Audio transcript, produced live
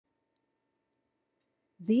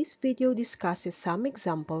This video discusses some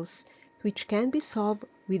examples which can be solved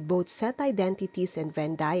with both set identities and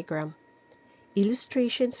Venn diagram.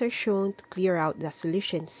 Illustrations are shown to clear out the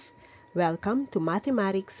solutions. Welcome to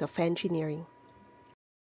Mathematics of Engineering.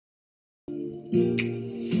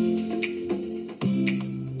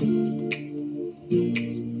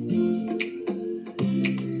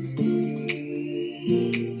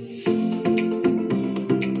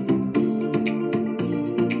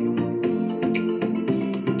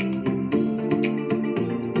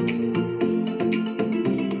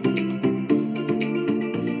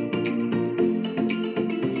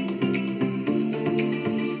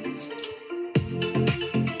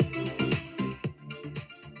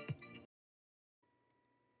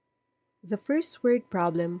 The first word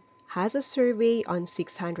problem has a survey on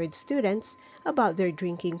 600 students about their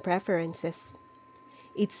drinking preferences.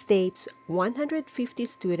 It states 150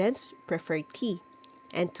 students prefer tea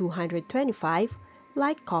and 225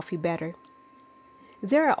 like coffee better.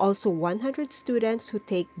 There are also 100 students who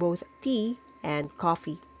take both tea and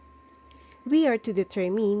coffee. We are to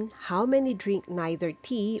determine how many drink neither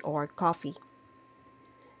tea or coffee.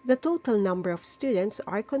 The total number of students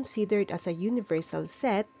are considered as a universal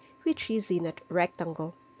set which is in a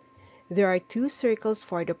rectangle. There are two circles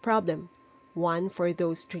for the problem, one for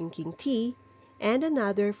those drinking tea and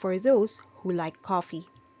another for those who like coffee.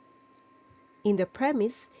 In the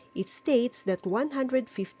premise, it states that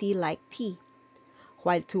 150 like tea,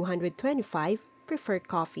 while 225 prefer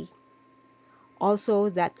coffee. Also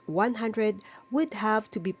that 100 would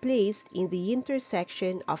have to be placed in the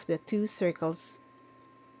intersection of the two circles.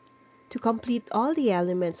 To complete all the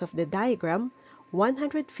elements of the diagram,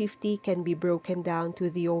 150 can be broken down to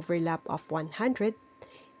the overlap of 100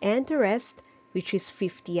 and the rest, which is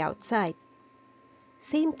 50 outside.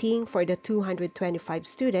 Same thing for the 225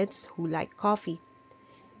 students who like coffee.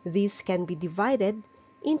 This can be divided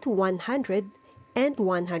into 100 and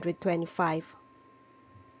 125.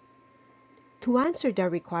 To answer the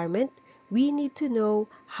requirement, we need to know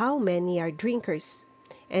how many are drinkers,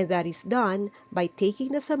 and that is done by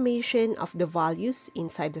taking the summation of the values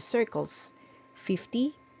inside the circles,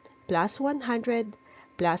 50 plus 100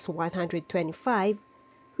 plus 125,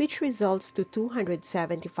 which results to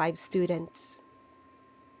 275 students.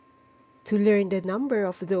 To learn the number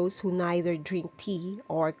of those who neither drink tea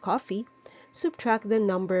or coffee, subtract the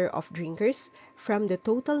number of drinkers from the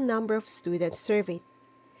total number of students surveyed.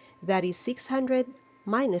 That is 600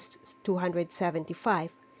 minus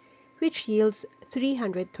 275, which yields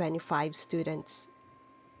 325 students.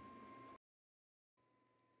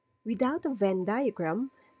 Without a Venn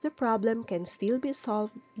diagram, the problem can still be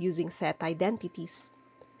solved using set identities.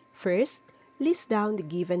 First, list down the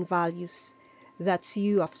given values. That's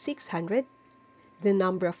U of 600, the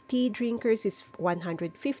number of tea drinkers is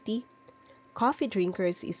 150, coffee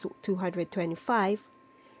drinkers is 225,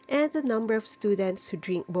 and the number of students who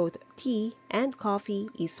drink both tea and coffee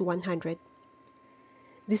is 100.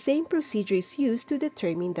 The same procedure is used to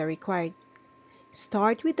determine the required.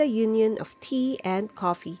 Start with the union of tea and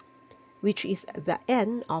coffee, which is the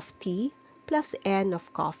N of tea plus N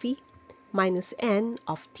of coffee minus N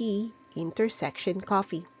of tea intersection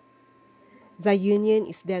coffee. The union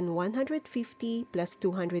is then 150 plus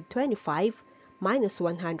 225 minus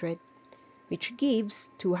 100, which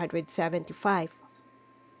gives 275.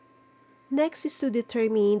 Next is to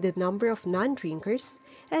determine the number of non-drinkers,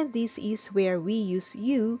 and this is where we use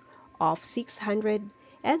U of 600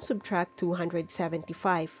 and subtract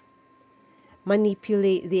 275.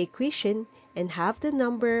 Manipulate the equation and have the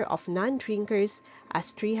number of non-drinkers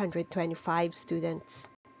as 325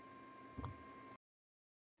 students.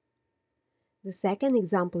 The second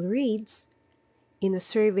example reads, in a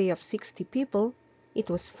survey of 60 people,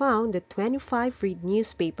 it was found that 25 read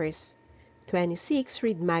newspapers, 26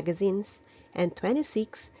 read magazines, and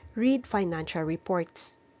 26 read financial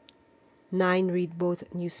reports. 9 read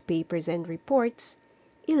both newspapers and reports,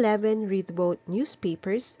 11 read both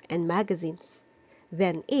newspapers and magazines,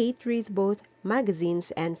 then 8 read both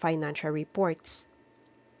magazines and financial reports.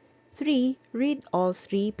 3 read all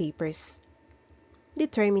 3 papers.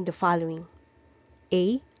 Determine the following.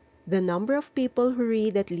 A. The number of people who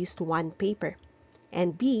read at least one paper,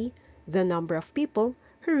 and B. The number of people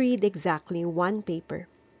who read exactly one paper.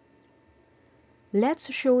 Let's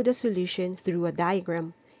show the solution through a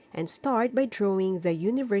diagram and start by drawing the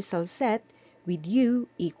universal set with U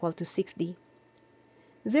equal to 60.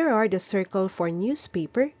 There are the circle for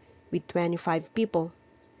newspaper with 25 people,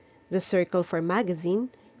 the circle for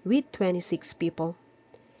magazine with 26 people,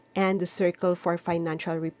 and the circle for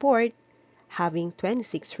financial report having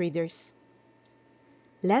 26 readers.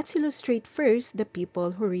 Let's illustrate first the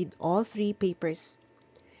people who read all 3 papers.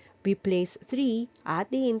 We place 3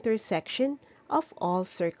 at the intersection of all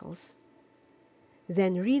circles.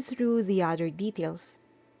 Then read through the other details.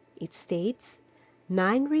 It states,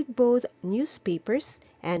 9 read both newspapers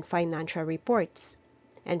and financial reports.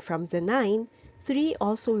 And from the 9, 3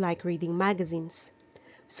 also like reading magazines.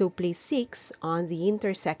 So place 6 on the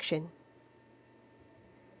intersection.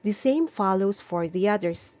 The same follows for the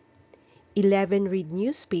others. 11 read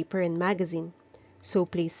newspaper and magazine, so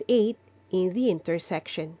place 8 in the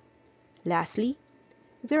intersection. Lastly,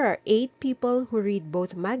 there are 8 people who read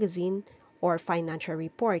both magazine or financial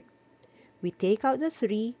report. We take out the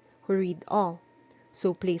 3 who read all,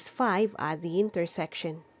 so place 5 at the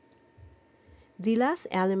intersection. The last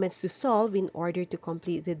elements to solve in order to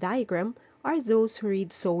complete the diagram are those who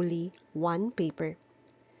read solely one paper.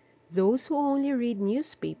 Those who only read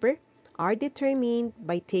newspaper are determined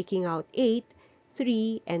by taking out 8,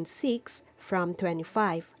 3, and 6 from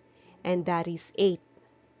 25, and that is 8.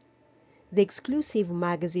 The exclusive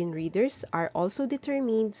magazine readers are also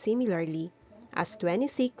determined similarly as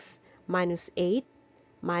 26 minus 8,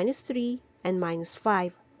 minus 3, and minus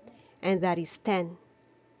 5, and that is 10.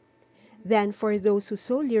 Then for those who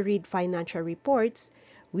solely read financial reports,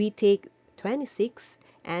 we take 26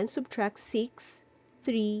 and subtract 6,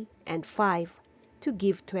 3, and 5 to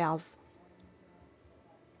give 12.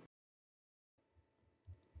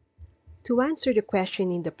 To answer the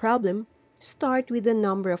question in the problem, start with the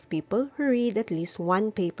number of people who read at least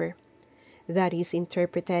one paper. That is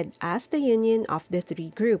interpreted as the union of the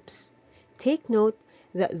 3 groups. Take note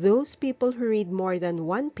that those people who read more than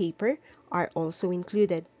one paper are also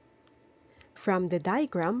included. From the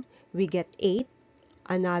diagram, we get 8,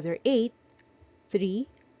 another 8, 3,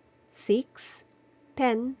 6,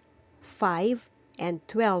 10, 5, and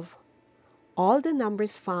 12. All the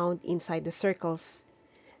numbers found inside the circles.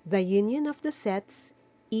 The union of the sets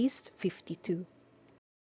is 52.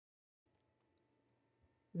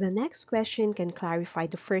 The next question can clarify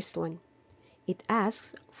the first one. It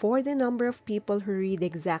asks for the number of people who read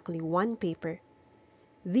exactly one paper.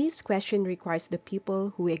 This question requires the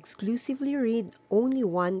people who exclusively read only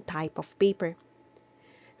one type of paper.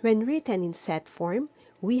 When written in set form,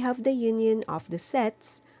 we have the union of the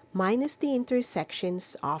sets minus the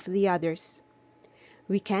intersections of the others.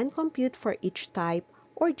 We can compute for each type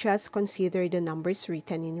or just consider the numbers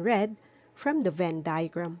written in red from the Venn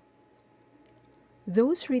diagram.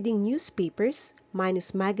 Those reading newspapers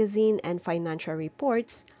minus magazine and financial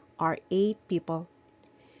reports are 8 people.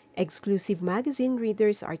 Exclusive magazine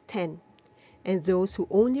readers are 10, and those who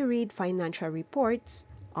only read financial reports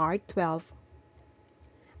are 12.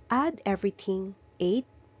 Add everything, 8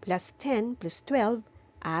 plus 10 plus 12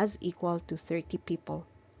 as equal to 30 people.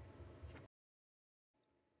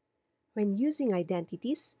 When using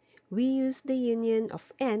identities, we use the union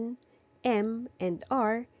of n, m, and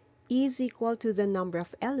r is equal to the number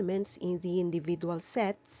of elements in the individual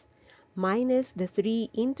sets minus the 3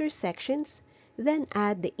 intersections, then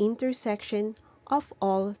add the intersection of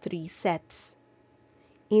all 3 sets.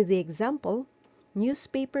 In the example,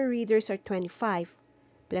 newspaper readers are 25,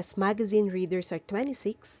 plus magazine readers are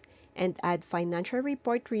 26, and add financial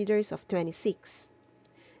report readers of 26.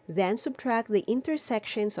 Then subtract the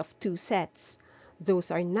intersections of 2 sets.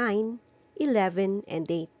 Those are 9, 11, and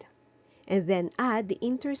 8. And then add the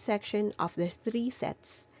intersection of the 3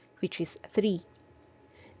 sets, which is 3.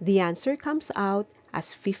 The answer comes out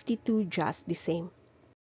as 52 just the same.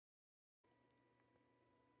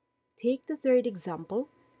 Take the third example,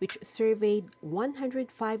 which surveyed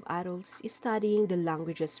 105 adults studying the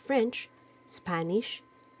languages French, Spanish,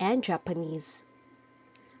 and Japanese.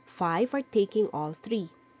 5 are taking all 3.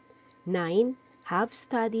 9 have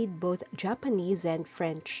studied both Japanese and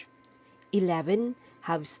French. 11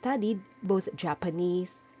 have studied both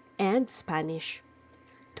Japanese and Spanish.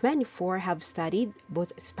 24 have studied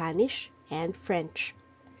both Spanish and French.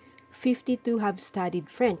 52 have studied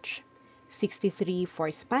French, 63 for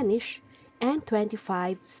Spanish, and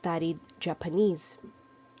 25 studied Japanese.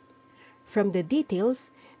 From the details,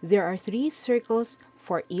 there are 3 circles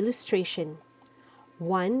for illustration.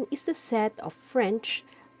 One is the set of French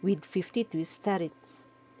with 52 students.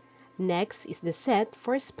 Next is the set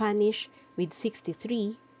for Spanish with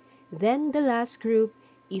 63. Then the last group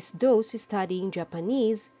is those studying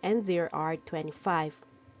Japanese, and there are 25.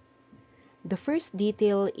 The first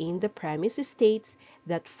detail in the premise states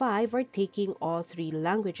that 5 are taking all 3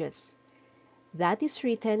 languages. That is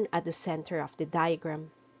written at the center of the diagram.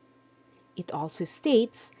 It also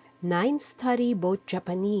states 9 study both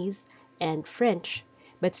Japanese and French,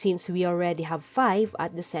 but since we already have 5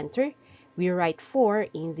 at the center, we write 4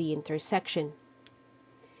 in the intersection.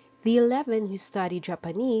 The 11 who study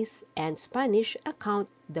Japanese and Spanish account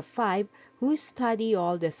the 5 who study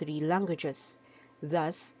all the 3 languages.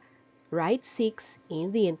 Thus, write 6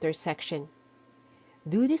 in the intersection.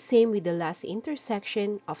 Do the same with the last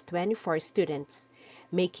intersection of 24 students,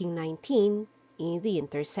 making 19 in the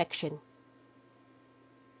intersection.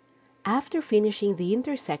 After finishing the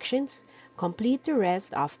intersections, complete the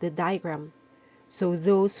rest of the diagram. So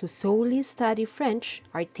those who solely study French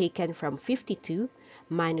are taken from 52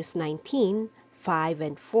 minus 19, 5,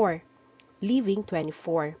 and 4, leaving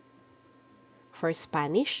 24. For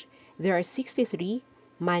Spanish, there are 63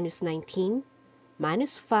 minus 19,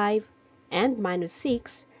 minus 5, and minus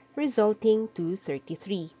 6, resulting to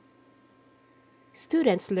 33.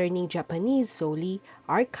 Students learning Japanese solely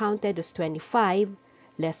are counted as 25,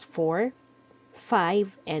 less 4,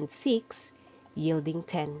 5, and 6, yielding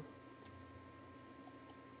 10.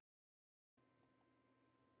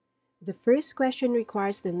 The first question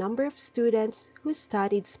requires the number of students who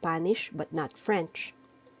studied Spanish but not French.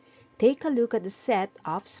 Take a look at the set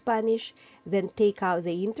of Spanish, then take out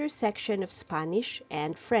the intersection of Spanish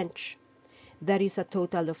and French. That is a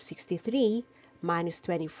total of 63 minus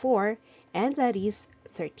 24, and that is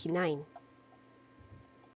 39.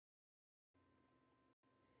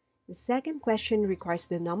 The second question requires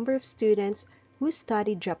the number of students who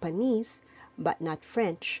studied Japanese but not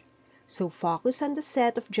French. So focus on the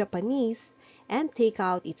set of Japanese and take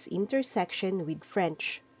out its intersection with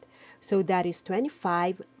French. So that is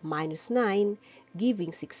 25 minus 9,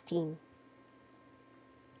 giving 16.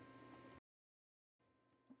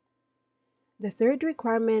 The third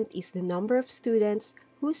requirement is the number of students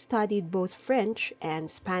who studied both French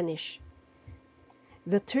and Spanish.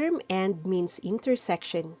 The term "and" means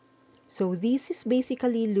intersection. So this is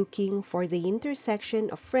basically looking for the intersection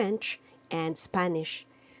of French and Spanish,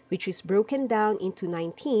 which is broken down into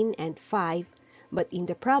 19 and 5, but in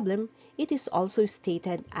the problem, it is also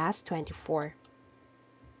stated as 24.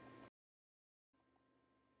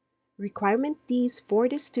 Requirement D is for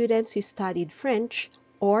the students who studied French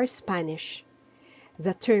or Spanish.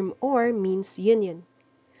 The term "or" means union,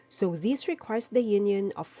 so this requires the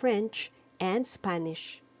union of French and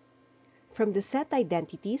Spanish. From the set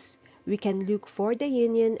identities, we can look for the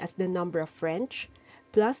union as the number of French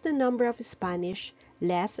plus the number of Spanish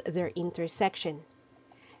less their intersection.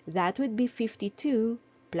 That would be 52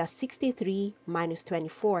 plus 63 minus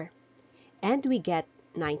 24, and we get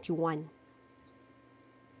 91.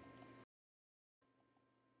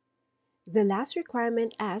 The last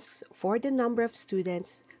requirement asks for the number of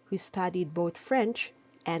students who studied both French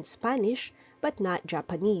and Spanish but not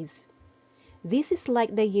Japanese. This is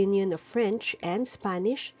like the union of French and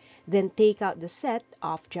Spanish, then take out the set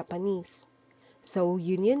of Japanese. So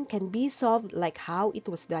union can be solved like how it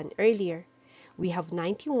was done earlier. We have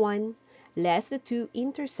 91 less the 2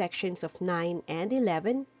 intersections of 9 and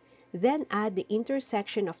 11, then add the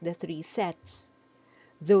intersection of the 3 sets.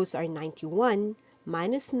 Those are 91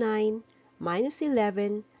 minus 9 minus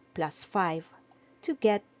 11 plus 5 to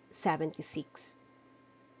get 76.